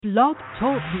Blog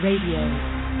Talk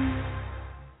Radio.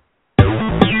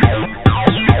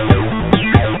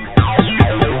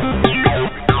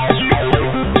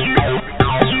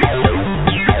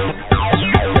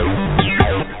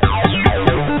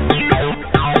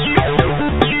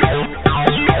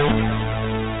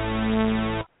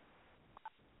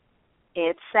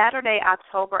 It's Saturday,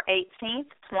 October 18th,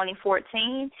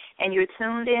 2014, and you're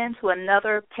tuned in to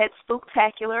another Pet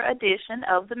Spooktacular edition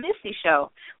of The Missy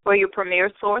Show, where your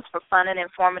premier source for fun and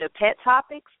informative pet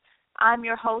topics. I'm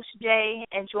your host, Jay,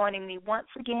 and joining me once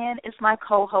again is my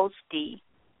co-host, Dee.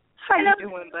 How you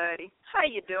doing, buddy? How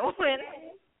you doing?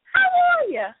 How are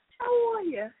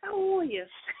you?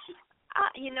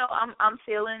 I'm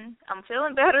feeling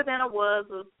better than I was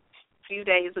a few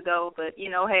days ago, but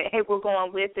hey, we're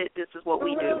going with it. This is what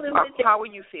we do. How are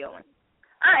you feeling?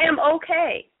 I am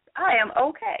okay.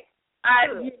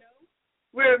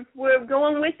 We're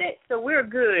going with it, so we're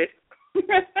good.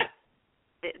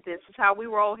 This is how we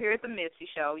roll here at the Missy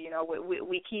Show.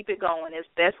 We keep it going as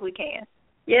best we can.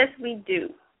 Yes, we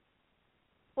do.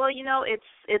 Well,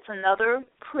 it's another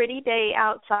pretty day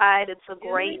outside. It's a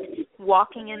great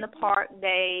walking in the park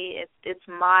day. It's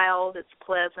mild. It's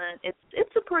pleasant.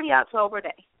 It's a pretty October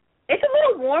day. It's a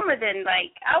little warmer than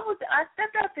I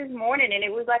stepped out this morning and it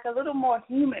was like a little more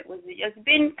humid. It's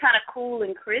been kind of cool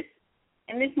and crisp,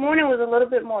 and this morning was a little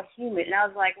bit more humid. And I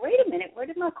was like, wait a minute, where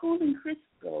did my cool and crisp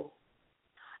go?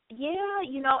 Yeah,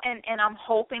 and I'm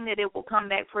hoping that it will come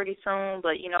back pretty soon,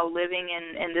 but, living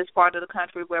in this part of the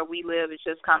country where we live, it's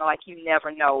just kind of like you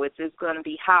never know. It's going to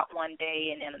be hot one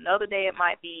day, and then another day it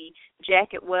might be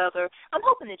jacket weather. I'm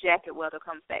hoping the jacket weather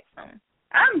comes back soon.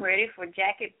 I'm ready for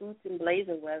jacket, boots, and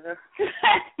blazer weather.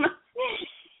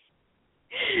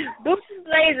 Boots and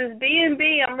blazers,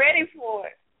 B&B, I'm ready for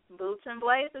it. Boots and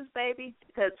blazers, baby,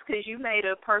 because you made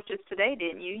a purchase today,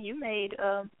 didn't you? You made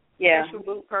special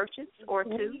boot purchase or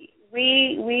two.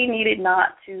 We needed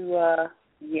not to.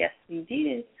 Yes, we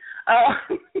did.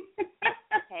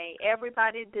 Hey,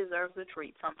 everybody deserves a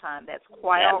treat sometime. That's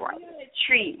quite all right.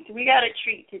 We got a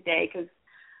treat today because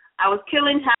I was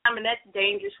killing time, and that's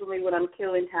dangerous for me when I'm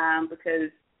killing time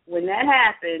because when that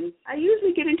happens, I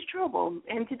usually get into trouble.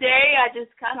 And today I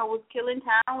just kind of was killing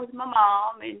time with my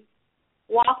mom and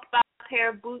walked by a pair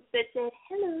of boots that said,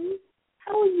 "Hello,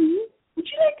 how are you? Would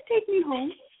you like to take me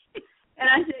home?" And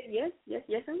I said, yes, I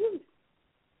would.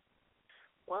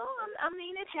 Well,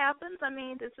 it happens.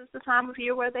 This is the time of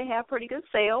year where they have pretty good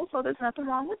sales, so there's nothing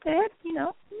wrong with that,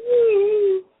 You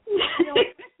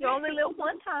only live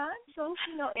one time, so,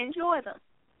 enjoy them.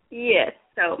 Yes.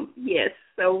 Yeah,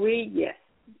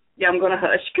 I'm going to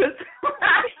hush because...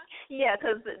 Yeah,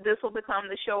 because this will become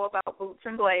the show about boots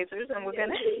and blazers, and we're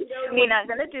not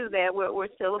going to do that. We're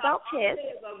still about pets.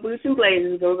 Boots and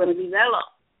blazers, we're going to be that long.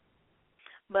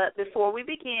 But before we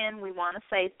begin, we want to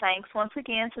say thanks once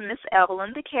again to Miss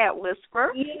Evelyn, the Cat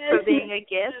Whisperer, for being a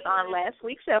guest on last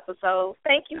week's episode.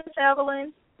 Thank you, Miss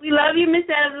Evelyn. We love you, Miss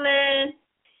Evelyn.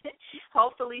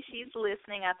 Hopefully she's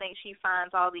listening. I think she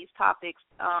finds all these topics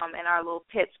in our little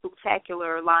Pet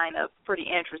Spooktacular lineup pretty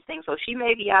interesting, so she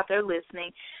may be out there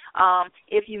listening.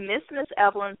 If you missed Miss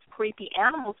Evelyn's creepy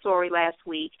animal story last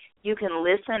week, you can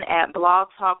listen at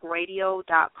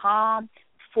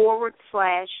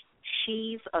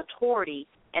blogtalkradio.com/She's a Tortie,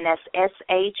 and that's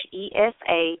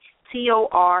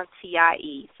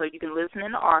SHESATORTIE. So you can listen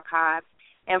in the archives.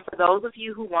 And for those of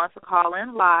you who want to call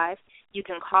in live, you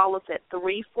can call us at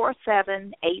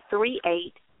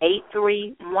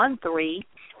 347-838-8313,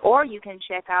 or you can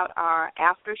check out our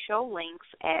after show links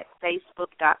at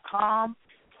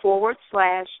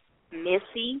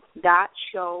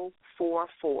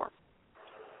facebook.com/Missy.show44.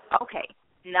 Okay.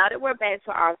 Now that we're back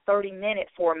to our 30-minute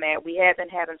format, we have been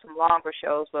having some longer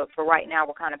shows, but for right now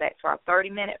we're kind of back to our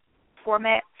 30-minute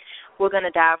format. We're going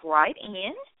to dive right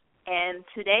in, and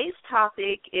today's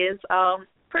topic is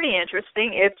pretty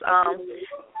interesting. It's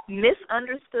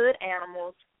misunderstood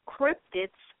animals,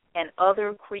 cryptids, and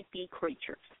other creepy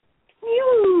creatures.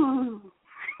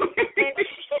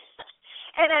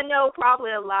 And I know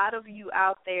probably a lot of you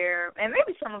out there, and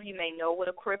maybe some of you may know what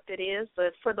a cryptid is,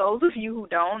 but for those of you who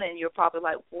don't, and you're probably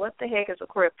like, what the heck is a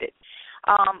cryptid?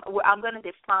 I'm going to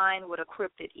define what a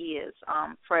cryptid is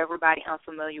for everybody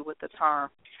unfamiliar with the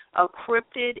term. A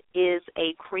cryptid is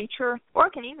a creature, or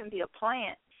it can even be a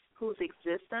plant, whose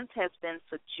existence has been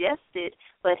suggested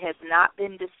but has not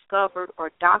been discovered or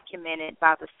documented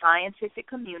by the scientific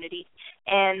community.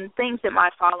 And things that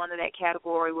might fall under that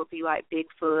category would be like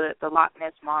Bigfoot, the Loch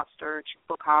Ness Monster,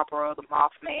 Chupacabra, the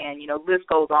Mothman, list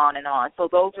goes on and on. So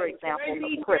those are examples of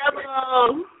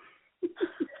cryptids.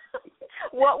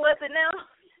 What was it now?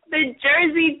 The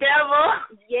Jersey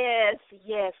Devil. Yes,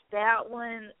 that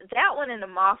one and the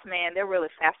Mothman, they're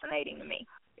really fascinating to me.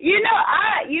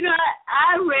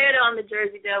 I read on the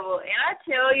Jersey Devil, and I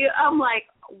tell you, I'm like,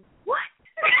 what?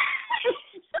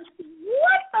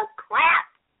 What the crap?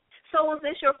 So was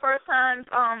this your first time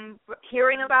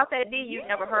hearing about that, Dee? You've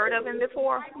never heard of him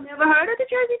before? I've never heard of the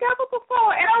Jersey Devil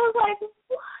before, and I was like,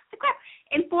 what the crap?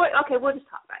 And we'll just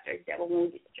talk about Jersey Devil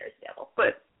when we get to Jersey Devil,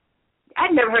 but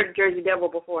I'd never heard of Jersey Devil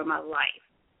before in my life.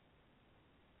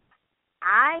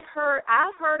 I've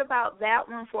heard about that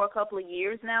one for a couple of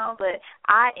years now, but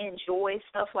I enjoy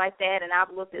stuff like that, and I've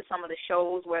looked at some of the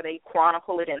shows where they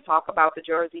chronicle it and talk about the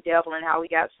Jersey Devil and how he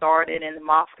got started and the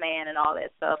Mothman and all that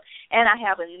stuff. And I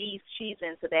have a niece, she's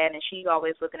into that, and she's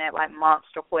always looking at like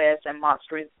Monster Quest and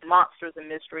Monsters and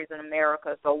Mysteries in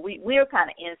America. So we're kind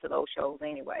of into those shows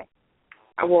anyway.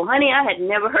 Well, honey, I had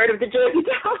never heard of the Jersey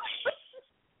Devil,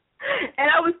 and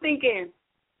I was thinking,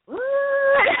 what?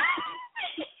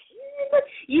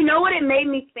 You know what it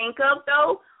made me think of,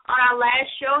 though? On our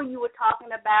last show, you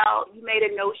made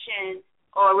a notion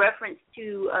or a reference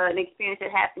to an experience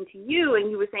that happened to you,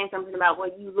 and you were saying something about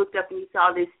when you looked up and you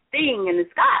saw this thing in the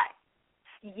sky.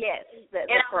 Yes, the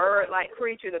bird-like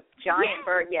creature, the giant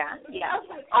bird, yeah. I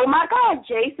was like, oh, my God,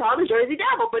 Jay saw the Jersey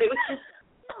Devil, but it was just...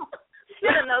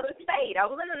 in another state. I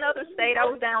was in another state. I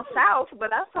was down south,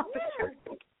 but I saw the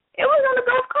Jersey. It was on the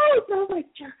Gulf Coast. I was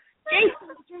like, Jay saw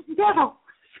the Jersey Devil.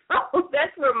 So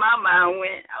that's where my mind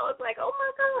went. I was like, oh,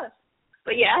 my gosh.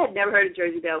 But, yeah, I had never heard of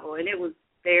Jersey Devil, and it was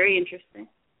very interesting,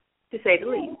 to say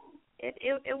the least.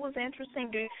 It was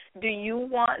interesting. Do you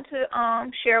want to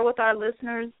share with our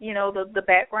listeners, the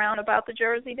background about the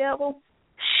Jersey Devil?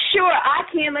 Sure, I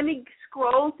can. Let me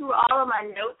scroll through all of my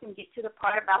notes and get to the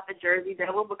part about the Jersey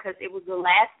Devil because it was the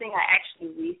last thing I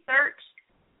actually researched.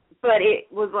 But it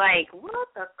was like,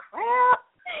 what the crap?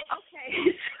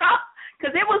 Okay, so...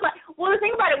 Because it was like, the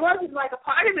thing about it was like a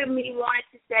part of me wanted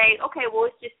to say, okay, well,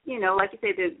 it's just, like you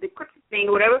say, the cryptid thing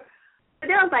or whatever. But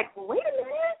then I was like, well, wait a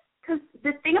minute. Because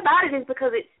the thing about it is because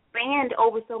it has spanned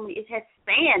over so many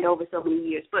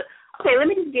years. But, okay, let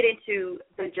me just get into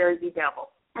the Jersey Devil.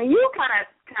 And you kind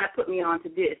of put me on to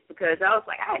this because I was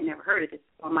like, I had never heard of this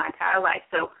in my entire life.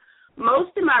 So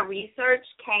most of my research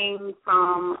came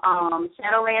from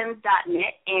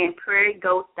Shadowlands.net and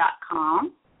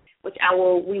PrairieGhost.com. Which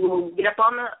we will get up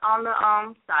on the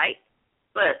site,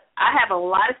 but I have a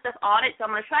lot of stuff on it, so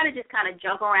I'm going to try to just kind of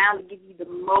jump around and give you the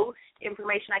most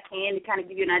information I can to kind of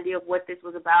give you an idea of what this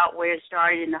was about, where it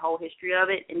started, and the whole history of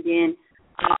it, and then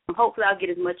hopefully I'll get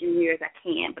as much in here as I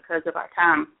can because of our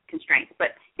time constraints.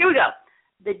 But here we go.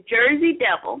 The Jersey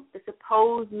Devil, the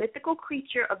supposed mythical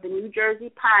creature of the New Jersey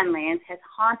Pinelands, has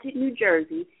haunted New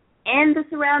Jersey and the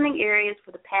surrounding areas for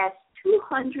the past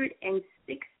 260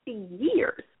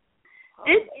 years.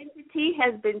 This entity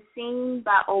has been seen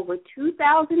by over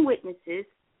 2,000 witnesses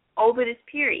over this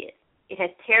period. It has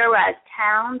terrorized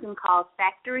towns and caused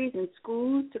factories and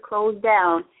schools to close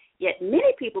down, yet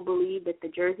many people believe that the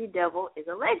Jersey Devil is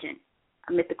a legend,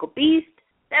 a mythical beast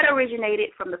that originated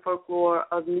from the folklore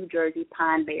of New Jersey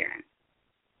pine barrens.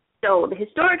 So the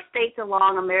historic states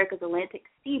along America's Atlantic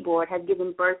seaboard have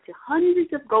given birth to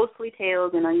hundreds of ghostly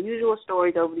tales and unusual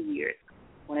stories over the years.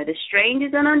 One of the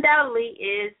strangest and undoubtedly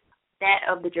is that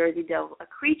of the Jersey Devil, a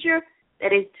creature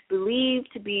that is believed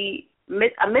to be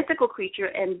a mythical creature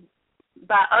and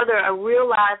by others a real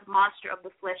live monster of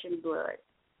the flesh and blood.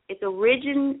 Its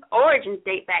origins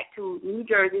date back to New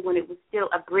Jersey when it was still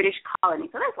a British colony.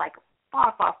 So that's like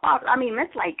far, far, far. I mean,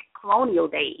 that's like colonial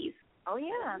days. Oh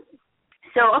yeah.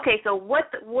 So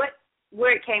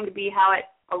where it came to be, how it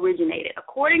originated.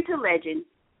 According to legend,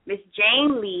 Miss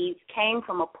Jane Leeds came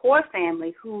from a poor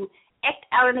family who eked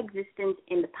out an existence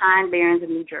in the Pine Barrens of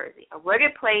New Jersey, a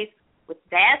rugged place with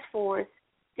vast forests,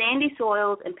 sandy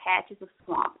soils, and patches of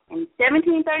swamp. In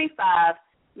 1735,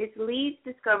 Miss Leeds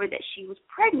discovered that she was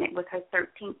pregnant with her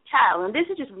 13th child, and this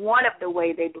is just one of the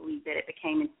ways they believe that it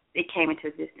came into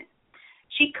existence.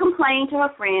 She complained to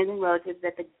her friends and relatives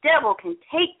that the devil can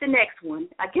take the next one,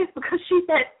 I guess because she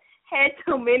had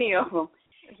so many of them.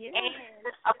 Yeah. And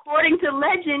according to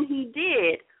legend, he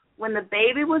did. When the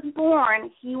baby was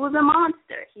born, he was a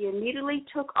monster. He immediately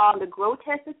took on the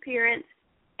grotesque appearance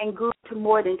and grew to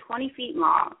more than 20 feet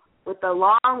long, with a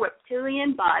long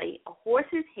reptilian body, a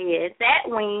horse's head, fat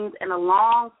wings, and a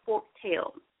long forked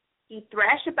tail. He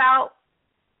thrashed about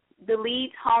the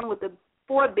Leeds home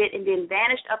for a bit and then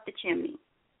vanished up the chimney.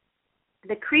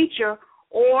 The creature,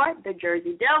 or the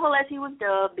Jersey Devil as he was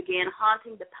dubbed, began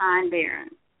haunting the Pine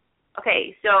Barrens.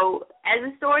 Okay, so as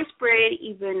the story spread,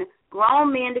 even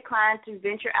grown men declined to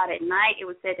venture out at night. It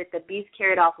was said that the beast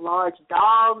carried off large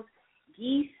dogs,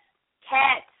 geese,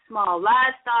 cats, small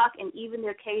livestock, and even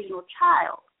the occasional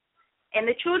child. And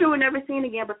the children were never seen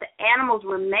again, but the animals'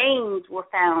 remains were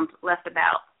found left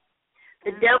about.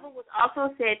 The devil was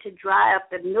also said to dry up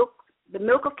the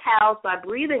milk of cows by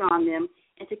breathing on them,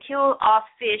 and to kill off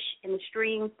fish in the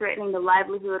streams, threatening the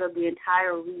livelihood of the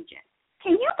entire region.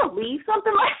 Can you believe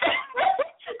something like that?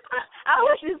 I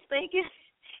was just thinking,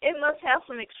 it must have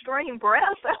some extreme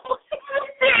breath.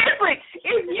 Seriously,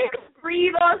 if you could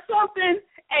breathe on something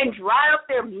and dry up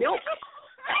their milk,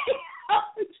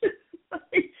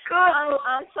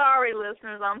 I'm sorry,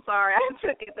 listeners. I'm sorry. I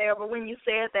took it there, but when you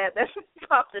said that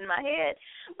popped in my head.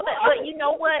 But you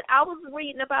know what? I was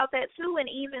reading about that, too, and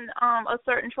even a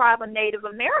certain tribe of Native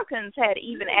Americans had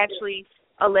even actually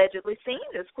allegedly seen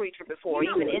this creature before,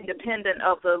 even independent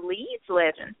of the Leeds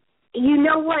legend. You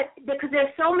know what? Because there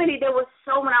was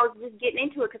so when I was just getting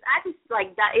into it, because I just,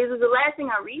 it was the last thing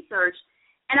I researched,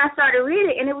 and I started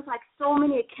reading, and it was so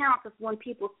many accounts of when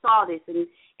people saw this, and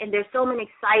there's so many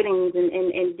sightings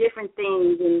and different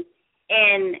things,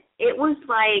 and it was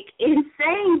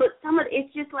insane. But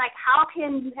it's just how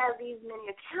can you have these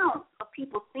many accounts of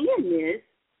people seeing this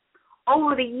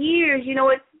over the years?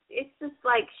 It's just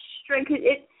strange.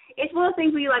 It's one of the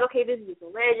things where you're okay, this is just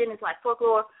a legend, it's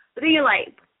folklore, but then you're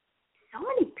so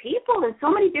many people and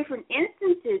so many different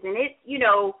instances, and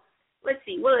let's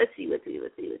see. In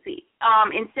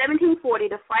 1740,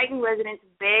 the frightened residents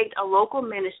begged a local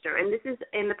minister, and this is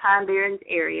in the Pine Barrens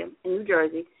area in New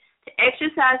Jersey, to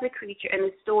exorcise the creature, and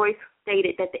the story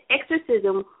stated that the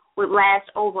exorcism would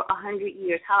last over 100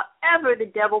 years. However,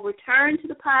 the devil returned to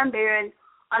the Pine Barrens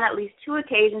on at least 2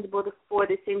 occasions before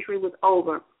the century was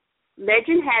over.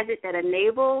 Legend has it that a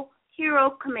naval hero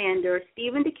commander,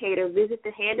 Stephen Decatur, visited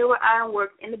the Handover Iron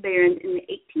Works in the Barrens in the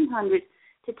 1800s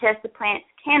to test the plant's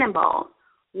cannonballs.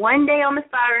 One day on the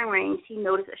firing range, he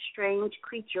noticed a strange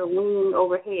creature winging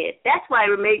overhead. That's why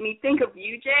it made me think of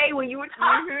you, Jay, when you were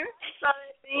talking about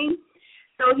that thing.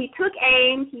 So he took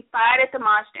aim, he fired at the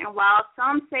monster, and while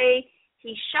some say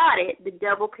he shot it, the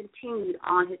devil continued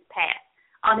on his path.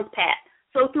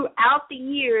 So throughout the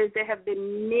years, there have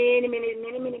been many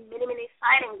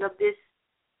sightings of this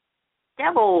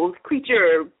devil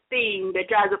creature thing that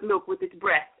dries up milk with its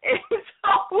breath. And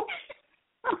so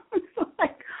it's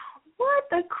what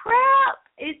the crap?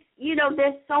 It's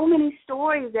there's so many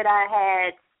stories that I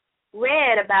had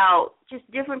read about just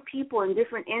different people and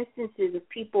different instances of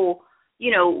people,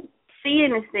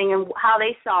 seeing this thing and how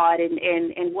they saw it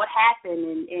and what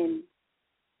happened, and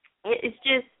it's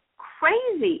just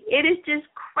crazy. It is just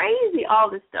crazy,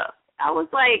 all this stuff. I was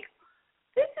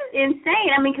this is insane.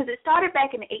 Because it started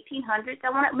back in the 1800s.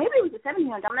 Maybe it was the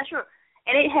 1700s. I'm not sure.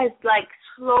 And it has,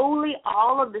 slowly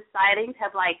all of the sightings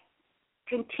have,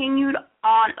 continued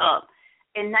on up.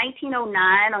 In 1909,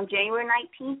 on January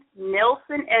 19th,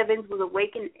 Nelson Evans was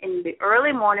awakened in the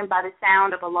early morning by the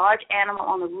sound of a large animal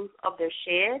on the roof of their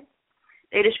shed.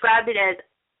 They described it as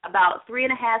about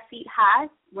 3.5 feet high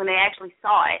when they actually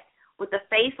saw it, with a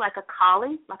face like a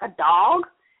collie, like a dog,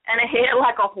 and a head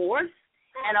like a horse,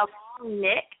 and a long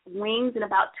neck, wings that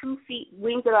are about 2 feet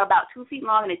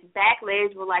long, and its back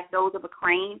legs were like those of a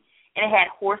crane, and it had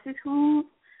horse's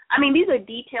hooves. These are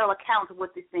detailed accounts of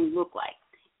what this thing looked like.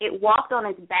 It walked on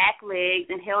its back legs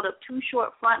and held up 2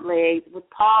 short front legs with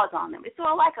paws on them. It's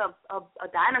sort of like a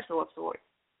dinosaur of sorts.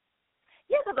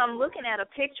 Yeah, because I'm looking at a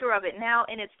picture of it now,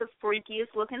 and it's the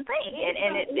freakiest looking thing.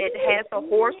 And it has a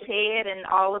horse head and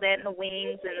all of that, and the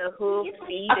wings and the hooves,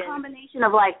 feet. A combination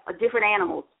of different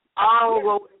animals all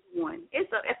rolled into one.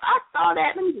 If I saw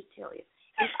that, let me just tell you.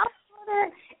 If I saw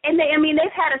that, and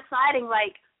they've had a sighting,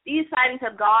 these sightings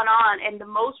have gone on, and the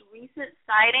most recent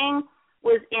sighting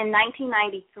was in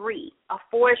 1993. A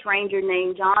forest ranger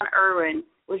named John Irwin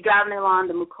was driving along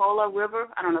the Mucola River.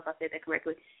 I don't know if I said that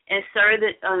correctly. And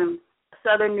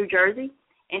southern New Jersey,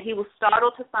 and he was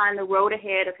startled to find the road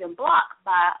ahead of him blocked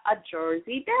by a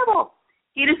Jersey devil.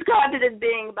 He described it as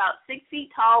being about 6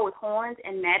 feet tall with horns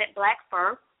and matted black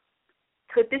fur.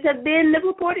 Could this have been the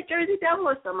reported Jersey devil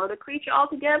or some other creature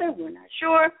altogether? We're not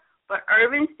sure, but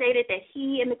Irvin stated that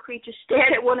he and the creature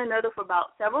stared at one another for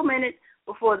about several minutes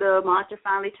before the monster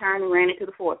finally turned and ran into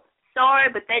the forest.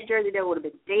 Sorry, but that Jersey devil would have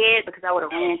been dead because I would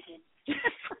have ran him.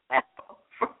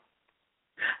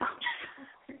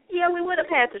 Yeah, we would have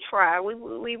had to try. We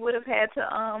would have had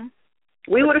to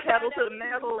we would have pedal to the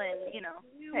metal, and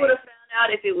we would have found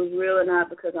out if it was real or not,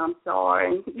 because I'm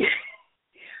sorry.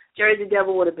 Jersey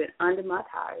devil would have been under my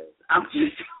tires. I'm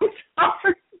just so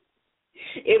sorry.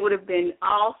 It would have been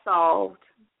all solved.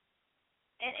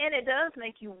 And it does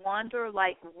make you wonder,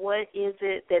 like, what is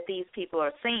it that these people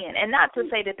are seeing? And not to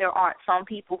say that there aren't some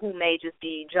people who may just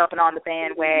be jumping on the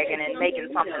bandwagon and making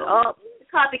something up.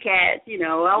 Copycats,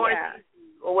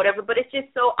 or whatever. But it's just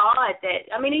so odd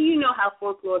that, I mean, and you know how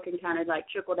folklore can kind of, like,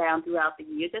 trickle down throughout the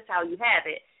years. That's how you have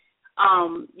it,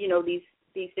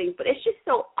 these things. But it's just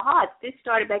so odd. This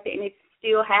started back then, and it's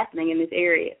still happening in this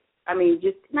area. I mean,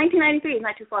 just 1993 is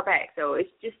not too far back, so it's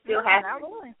just still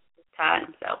happening this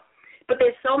time, so. But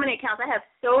there's so many accounts. I have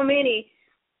so many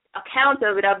accounts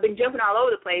of it. I've been jumping all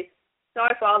over the place.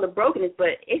 Sorry for all the brokenness,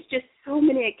 but it's just so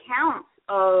many accounts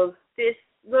of this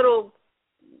little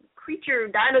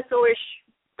creature, dinosaurish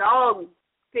dog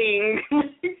thing.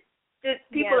 Just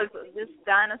people, this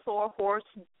dinosaur, horse,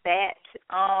 bat,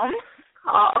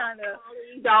 kind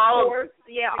of dog. Horse,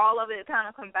 all of it kind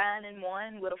of combined in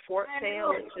one with a forked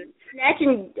tail.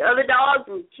 Snatching other dogs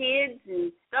and kids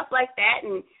and stuff like that,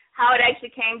 and how it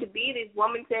actually came to be, this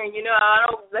woman saying,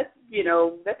 let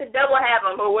the devil have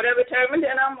them, or whatever term, and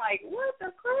then I'm like, what the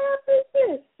crap is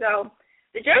this? So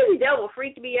the Jersey Devil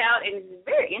freaked me out, and it's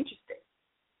very interesting.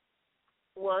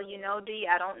 Well,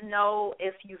 Dee, I don't know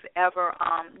if you've ever,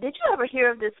 did you ever hear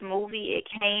of this movie?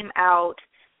 It came out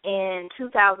in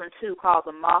 2002 called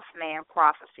The Mothman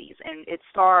Prophecies, and it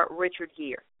starred Richard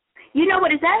Gere. You know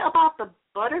what, is that about the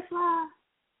butterfly?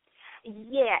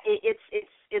 Yeah,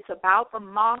 it's about the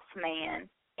Mothman,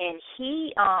 and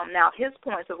he now his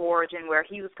points of origin where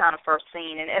he was kind of first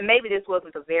seen, and maybe this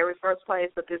wasn't the very first place,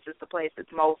 but this is the place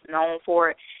that's most known for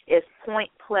it, is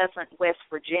Point Pleasant, West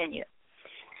Virginia,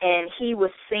 and he was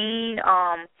seen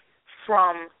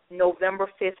from November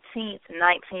 15th,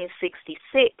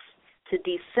 1966 to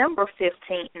December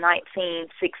 15th,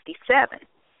 1967,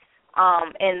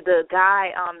 and the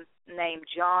guy named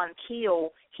John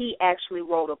Keel, he actually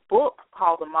wrote a book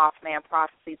called The Mothman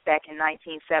Prophecies back in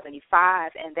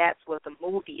 1975, and that's what the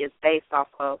movie is based off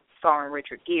of, starring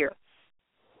Richard Gere.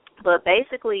 But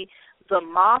basically, the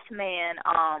Mothman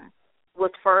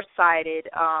was first sighted,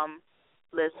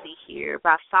 let's see here,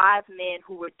 by 5 men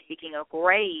who were digging a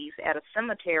grave at a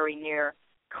cemetery near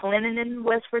Clendenin,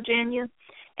 West Virginia,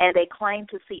 and they claimed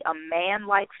to see a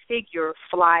man-like figure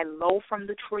fly low from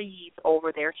the trees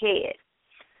over their head.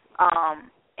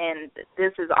 And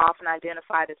this is often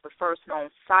identified as the first known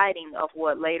sighting of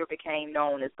what later became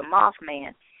known as the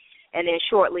Mothman. And then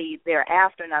shortly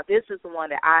thereafter, now this is the one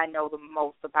that I know the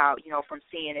most about, from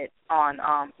seeing it on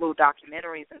little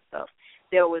documentaries and stuff.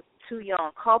 There was 2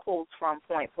 young couples from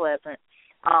Point Pleasant,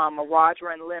 Roger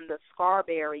and Linda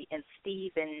Scarberry and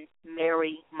Steve and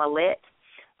Mary Millette.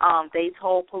 They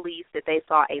told police that they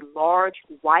saw a large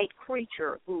white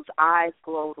creature whose eyes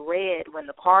glowed red when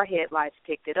the car headlights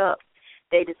picked it up.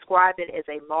 They described it as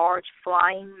a large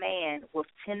flying man with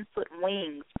 10-foot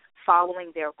wings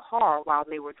following their car while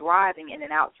they were driving in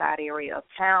an outside area of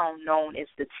town known as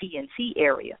the TNT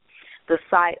area, the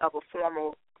site of a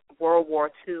former World War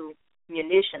II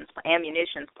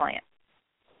ammunitions plant.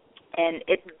 And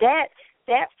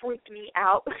that freaked me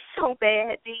out so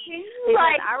bad.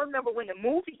 I remember when the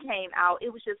movie came out,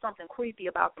 it was just something creepy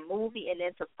about the movie, and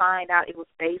then to find out it was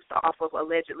based off of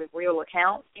allegedly real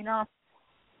accounts,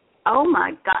 Oh,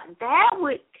 my God.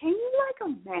 Can you,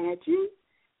 imagine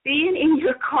being in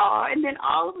your car, and then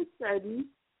all of a sudden,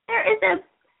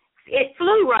 it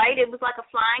flew, right? It was like a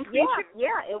flying creature?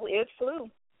 Yeah, it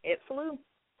flew. It flew.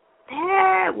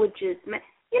 That would just,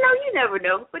 you never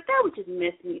know, but that would just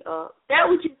mess me up. That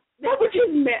would just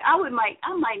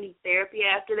I might need therapy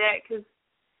after that, because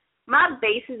my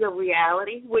basis of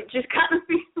reality would just kind of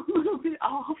be a little bit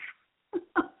off.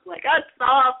 Like, I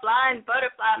saw a flying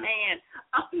butterfly man.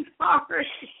 I'm sorry.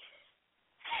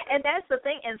 And that's the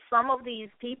thing. And some of these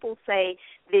people say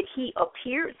that he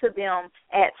appeared to them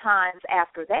at times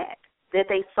after that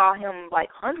they saw him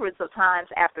hundreds of times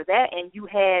after that. And you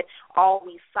had all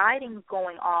these sightings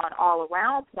going on all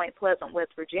around Point Pleasant,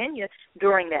 West Virginia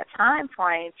during that time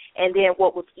frame. And then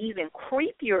what was even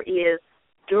creepier is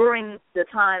during the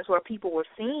times where people were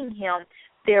seeing him,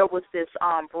 there was this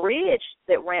bridge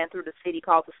that ran through the city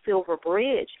called the Silver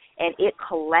Bridge, and it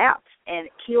collapsed and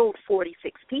killed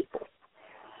 46 people.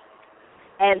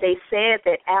 And they said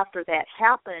that after that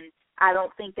happened, I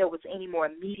don't think there was any more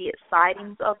immediate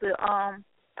sightings of the,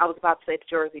 I was about to say the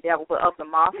Jersey Devil, but of the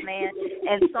Mothman.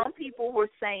 And some people were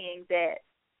saying that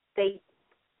they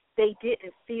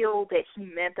didn't feel that he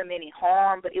meant them any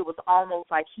harm, but it was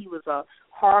almost like he was a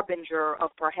harbinger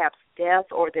of perhaps death,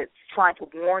 or that's trying to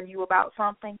warn you about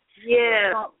something.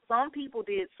 Yeah. Some people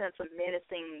did sense a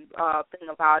menacing thing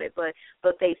about it, but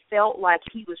they felt like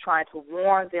he was trying to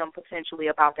warn them potentially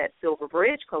about that Silver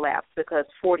Bridge collapse, because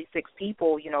 46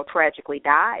 people, tragically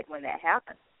died when that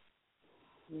happened.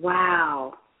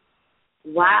 Wow.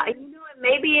 Wow. And you know what?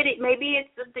 Maybe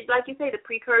it's like you say, the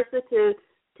precursor to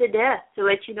death, to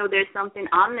let you know there's something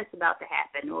ominous about to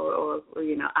happen, or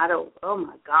you know, oh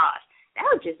my gosh, that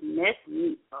would just mess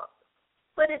me up.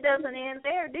 But it doesn't end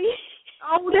there, do you?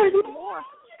 Oh, there's more.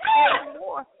 There's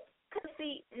more. Cause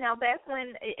see, now back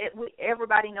when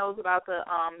everybody knows about the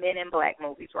Men in Black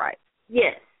movies, right?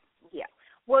 Yes. Yeah.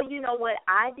 Well, you know what?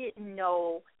 I didn't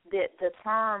know that the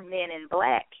term Men in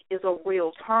Black is a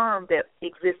real term that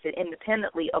existed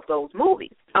independently of those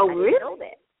movies. Oh, I really? didn't know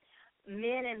that.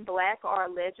 Men in Black are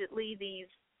allegedly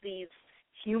these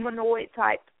humanoid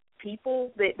type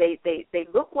people. They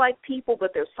look like people,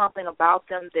 but there's something about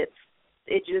them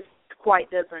it just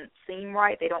quite doesn't seem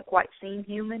right. They don't quite seem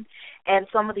human. And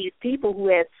some of these people who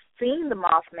had seen the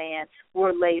Mothman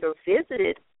were later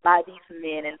visited by these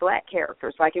Men in Black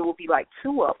characters. Like it would be like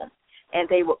two of them, and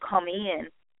they would come in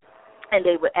and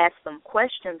they would ask them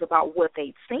questions about what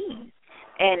they'd seen.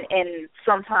 And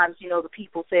sometimes, you know, the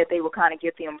people said they would kind of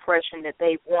get the impression that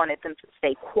they wanted them to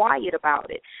stay quiet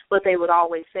about it, but they would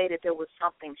always say that there was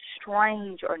something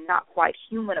strange or not quite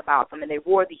human about them, and they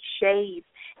wore these shades,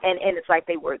 and it's like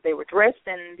they were dressed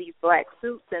in these black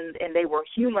suits, and they were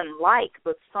human-like,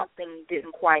 but something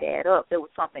didn't quite add up. There was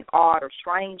something odd or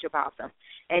strange about them,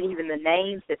 and even the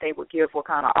names that they would give were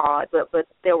kind of odd, but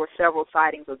there were several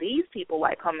sightings of these people,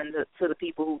 like coming to the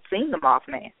people who'd seen the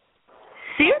Mothman.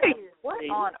 Seriously? What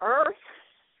on earth?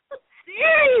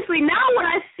 Seriously, now when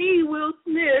I see Will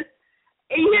Smith,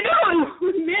 and you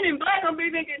know, Men in Black, I'll be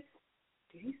thinking,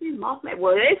 did he see Mothman?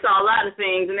 Well, they saw a lot of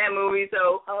things in that movie,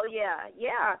 so. Oh yeah.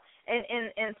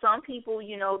 And some people,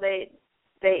 you know, they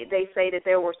say that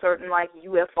there were certain like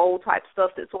UFO type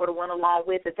stuff that sort of went along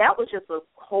with it. That was just a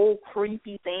whole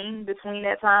creepy thing between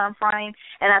that time frame.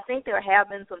 And I think there have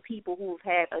been some people who've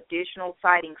had additional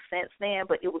sightings since then,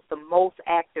 but it was the most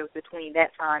active between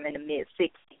that time and the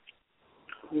mid-'60s.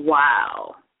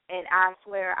 Wow. And I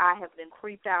swear I have been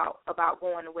creeped out about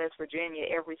going to West Virginia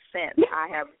ever since I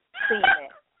have seen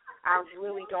it. I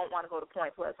really don't want to go to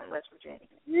Point Pleasant, West Virginia.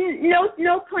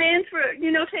 No plans for,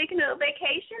 you know, taking a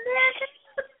vacation there?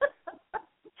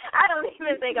 I don't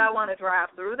even think I want to drive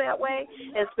through that way,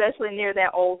 especially near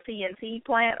that old TNT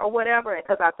plant or whatever,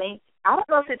 because I don't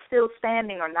know if it's still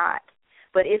standing or not.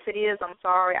 But if it is, I'm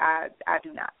sorry, I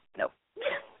do not. No.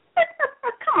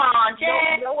 Come on,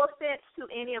 Jen. No offense to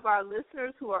any of our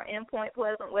listeners who are in Point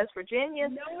Pleasant, West Virginia.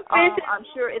 No offense. I'm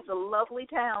sure it's a lovely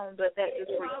town, but that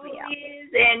just freaks me out.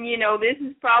 And you know, this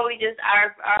is probably just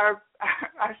our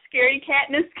scaredy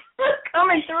catness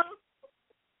coming through,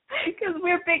 because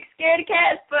we're big scaredy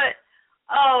cats. But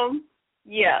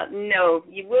yeah, no,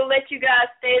 we'll let you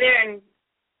guys stay there and,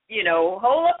 you know,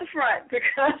 hold up the front,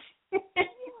 because.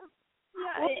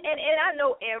 Yeah, and I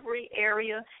know every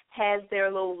area has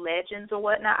their little legends or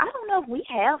whatnot. I don't know if we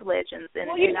have legends in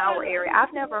our area.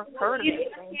 I've never heard of it.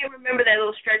 I can't remember that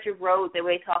little stretch of road that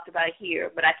we talked about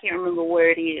here, but I can't remember where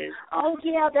it is. Oh,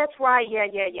 yeah, that's right. Yeah.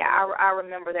 I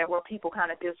remember that, where people kind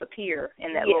of disappear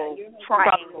in that little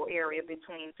triangle area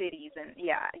between cities. And,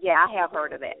 yeah, I have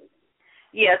heard of that.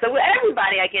 Yeah, so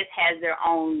everybody, I guess, has their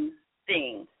own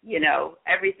thing, you know,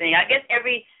 everything. I guess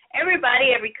every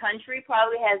country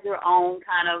probably has their own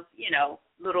kind of, you know,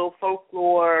 little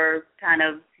folklore, kind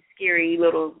of scary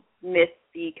little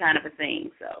mythy kind of a thing.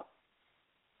 So,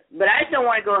 but I just don't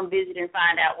want to go and visit and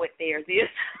find out what theirs is.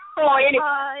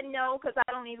 No, because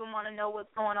I don't even want to know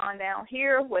what's going on down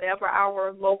here. Whatever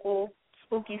our local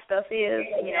spooky stuff is,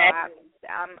 you know,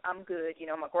 I'm good. You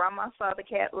know, my grandma saw the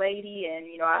cat lady, and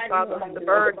you know, I saw the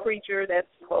bird creature. That's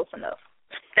close enough.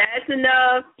 That's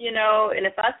enough, you know, and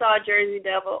if I saw a Jersey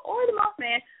Devil or the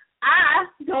Mothman, I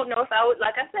don't know if I would,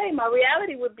 like I say, my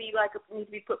reality would be like, it needs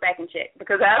to be put back in check,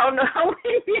 because I don't know how I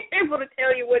would be able to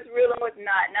tell you what's real and what's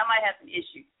not, and I might have some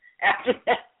issues after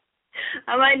that.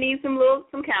 I might need some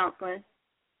counseling.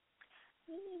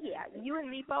 Yeah, you and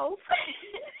me both.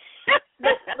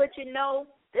 but you know,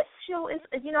 this show is,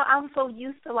 you know, I'm so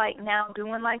used to, like, now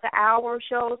doing, like, the hour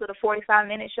shows or the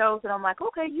 45-minute shows, and I'm like,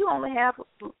 okay, you only have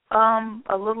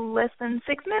a little less than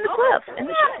 6 minutes left in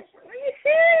the show. Are you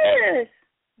serious?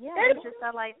 Yeah, it's just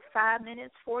got, like, 5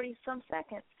 minutes, 40-some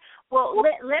seconds. Well,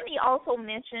 let me also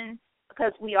mention,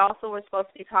 because we also were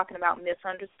supposed to be talking about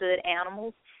misunderstood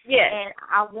animals. Yeah. And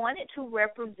I wanted to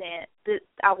represent the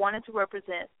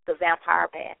vampire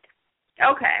bat.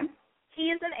 Okay. He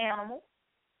is an animal.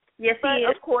 Yes, but he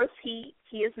is. Of course, he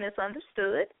is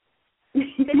misunderstood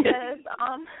because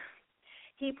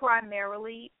he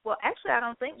primarily, well, actually, I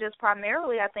don't think just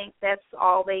primarily. I think that's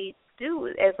all they do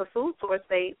as a food source.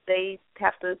 They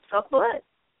have to suck blood.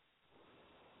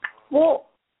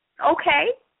 Well, okay.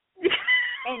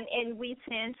 And we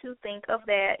tend to think of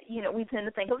that, we tend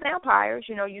to think of vampires.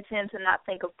 You tend to not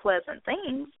think of pleasant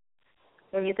things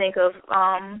when you think of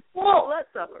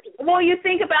bloodsuckers. Well, you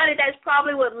think about it, that's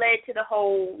probably what led to the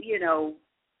whole,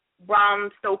 Bram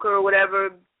Stoker or whatever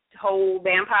whole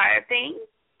vampire thing.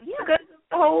 Yeah. Because of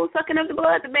the whole sucking of the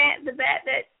blood, the bat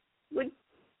that would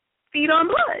feed on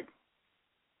blood.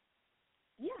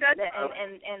 Yeah,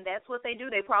 and that's what they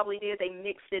do. They probably did. They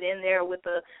mixed it in there with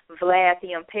the Vlad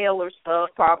the Impaler stuff,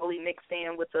 probably mixed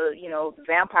in with the, the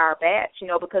vampire bats,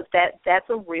 because that's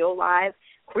a real live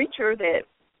creature that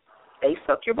they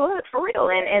suck your blood for real.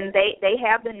 And they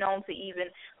have been known to even,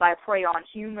 like, prey on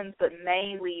humans, but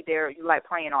mainly they're, like,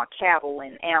 preying on cattle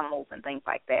and animals and things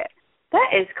like that.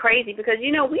 That is crazy because,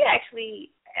 we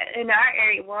actually, in our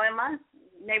area, in my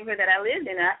neighborhood that I lived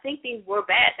in, and I think these were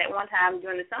bats at one time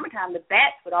during the summertime. The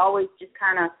bats would always just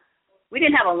kind of, we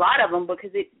didn't have a lot of them because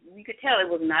you could tell it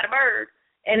was not a bird,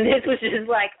 and this was just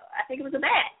like, I think it was a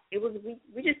bat. It was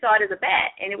we just saw it as a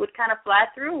bat, and it would kind of fly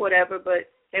through or whatever, but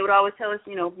they would always tell us,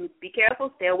 be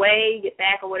careful, stay away, get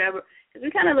back or whatever, because we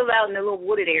kind of live out in a little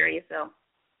wooded area, so.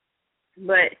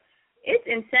 But it's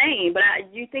insane.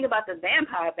 But you think about the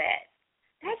vampire bat.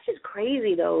 That's just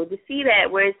crazy, though, to see that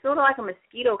where it's sort of like a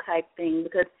mosquito-type thing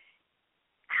because,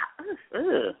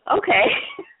 okay.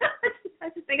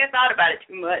 I just think I thought about it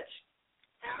too much.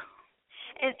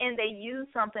 And they use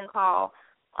something called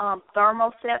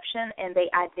thermoception, and they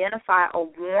identify a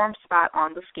warm spot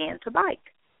on the skin to bite.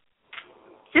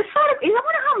 Just sort of, I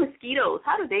wonder how mosquitoes,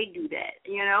 how do they do that?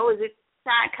 Is it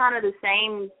not kind of the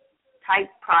same type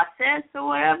process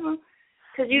or whatever?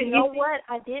 Because you know what?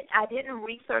 I didn't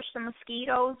research the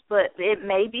mosquitoes, but it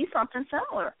may be something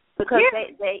similar because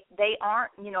they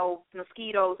aren't,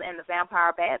 mosquitoes and the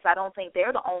vampire bats. I don't think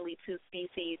they're the only two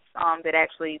species that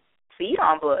actually feed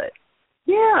on blood.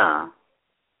 Yeah.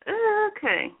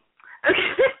 Okay. I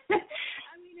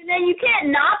mean, and then you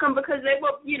can't knock them because they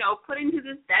were, put into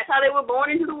this. That's how they were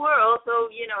born into the world. So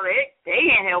they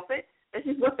can't help it. That's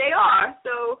just what they are.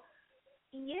 So.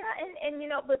 Yeah, and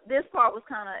but this part was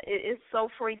kind of, it's so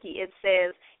freaky. It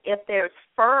says, if there's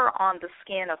fur on the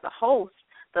skin of the host,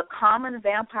 the common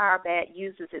vampire bat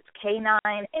uses its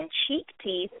canine and cheek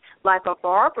teeth like a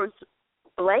barber's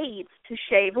blades to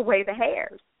shave away the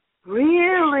hairs.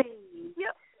 Really?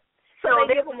 Yep. So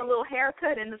they give them a little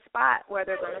haircut in the spot where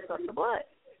they're going to suck the blood.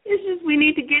 It's just we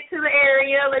need to get to the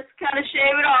area. Let's kind of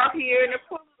shave it off here. And the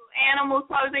poor little animals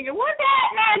probably thinking, what's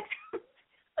that?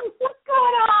 What's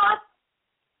going on?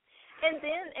 And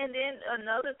then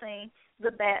another thing,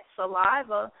 the bat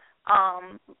saliva,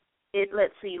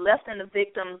 left in the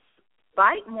victim's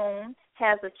bite wound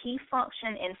has a key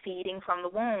function in feeding from the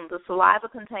wound. The saliva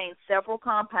contains several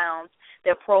compounds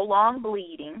that prolong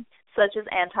bleeding, such as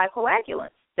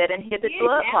anticoagulants that inhibit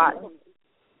blood clotting.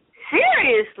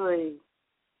 Seriously?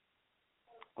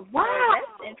 Wow.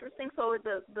 That's interesting. So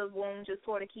the wound just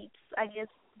sort of keeps, I guess,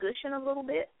 gushing a little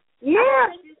bit. Yeah.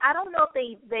 I don't know if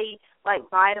they like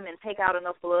bite them and take out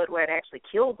enough blood where it actually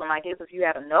kills them. I guess if you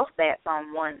had enough bats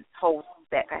on one host,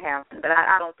 that could happen. But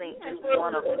I don't think just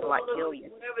one of them would like kill you.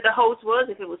 Whatever the host was,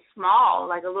 if it was small,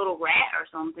 like a little rat or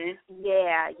something.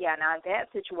 Yeah. Now in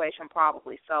that situation,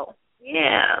 probably so.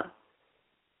 Yeah.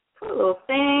 Poor little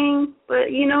thing. But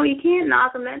you can't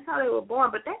knock them. That's how they were born.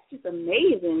 But that's just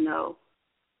amazing, though.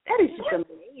 That is just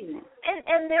amazing.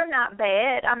 And they're not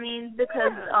bad. I mean,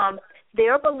 because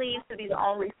they're believed to be the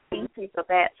only species of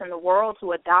bats in the world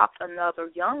to adopt another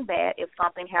young bat if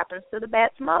something happens to the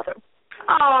bat's mother.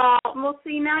 Oh, well,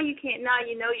 see, now you can't. Now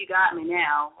you got me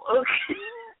now. Okay.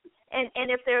 And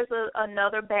if there's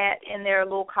another bat in their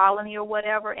little colony or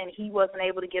whatever, and he wasn't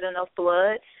able to get enough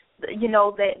blood,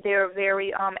 that they're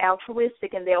very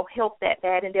altruistic, and they'll help that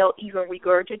bat, and they'll even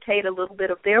regurgitate a little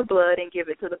bit of their blood and give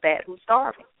it to the bat who's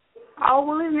starving. Oh,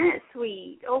 well, isn't that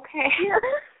sweet? Okay.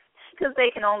 Because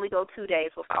they can only go 2 days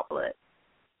without blood.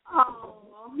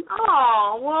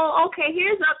 Oh, well, okay.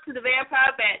 Here's up to the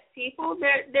vampire bats, people.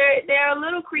 They're a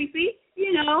little creepy,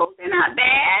 They're not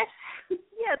bad.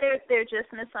 Yeah, they're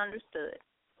just misunderstood.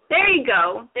 There you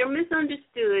go. They're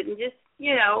misunderstood, and just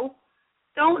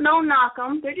don't knock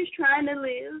them. They're just trying to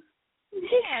live.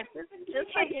 Yeah,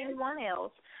 just like anyone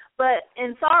else.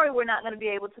 And sorry we're not going to be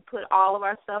able to put all of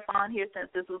our stuff on here since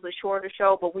this was a shorter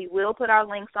show, but we will put our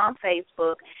links on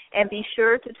Facebook. And be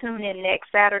sure to tune in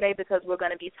next Saturday because we're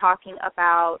going to be talking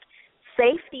about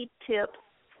safety tips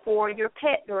for your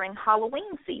pet during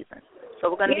Halloween season.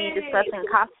 So we're going to be discussing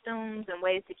costumes and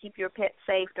ways to keep your pet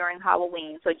safe during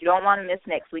Halloween. So you don't want to miss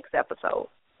next week's episode.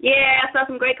 Yeah, I saw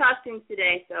some great costumes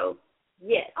today, so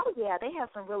yes. Oh, yeah, they have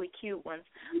some really cute ones.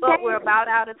 But we're about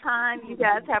out of time. You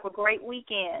guys have a great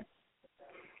weekend.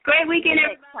 Great weekend,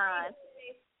 next time.